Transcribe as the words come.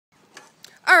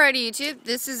Alrighty, YouTube,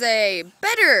 this is a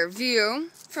better view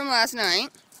from last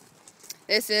night.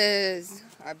 This is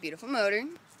our beautiful motor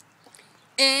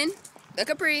in the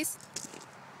Caprice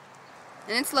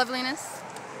and its loveliness.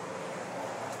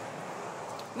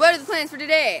 What are the plans for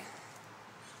today?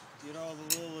 Get all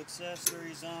the little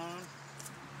accessories on,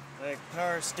 like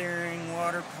power steering,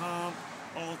 water pump,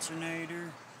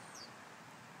 alternator.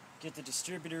 Get the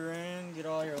distributor in, get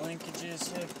all your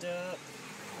linkages hooked up.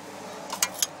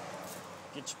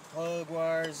 Get your plug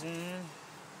wires in,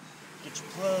 get your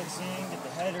plugs in, get the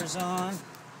headers on.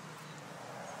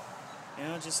 You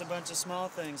know, just a bunch of small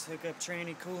things. Hook up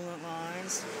tranny coolant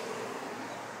lines.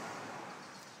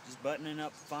 Just buttoning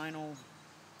up final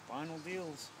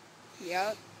deals.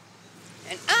 Yep.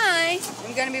 And I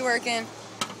am going to be working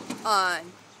on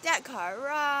that car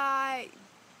right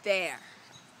there.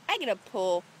 I get to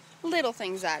pull little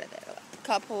things out of there, like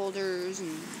cup holders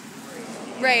and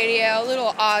radio,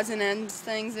 little odds and ends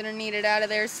things that are needed out of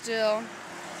there still.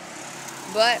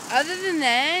 But other than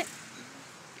that,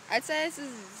 I'd say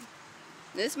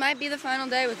this might be the final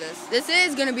day with this. This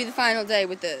is going to be the final day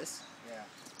with this. Yeah.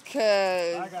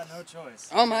 Cause I got no choice.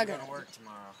 Oh my God. I'm gonna work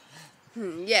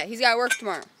tomorrow. Yeah, he's got to work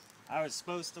tomorrow. I was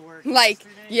supposed to work Like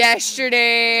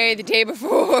yesterday, the day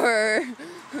before.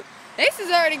 This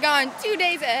has already gone 2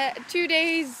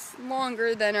 days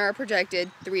longer than our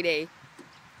projected 3-day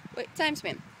time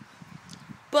span.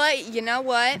 But you know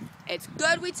what? It's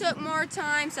good we took more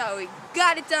time, so we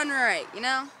got it done right, you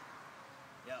know?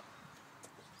 Yep.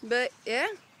 But yeah,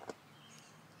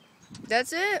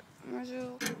 that's it. There's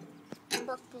your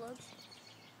spark plugs.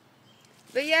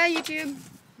 But yeah, YouTube.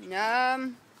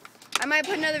 I might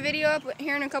put another video up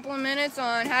here in a couple of minutes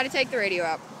on how to take the radio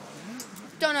out.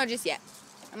 Don't know just yet.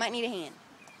 I might need a hand.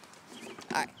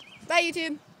 Alright. Bye,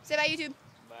 YouTube. Say bye, YouTube.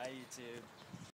 Bye, YouTube.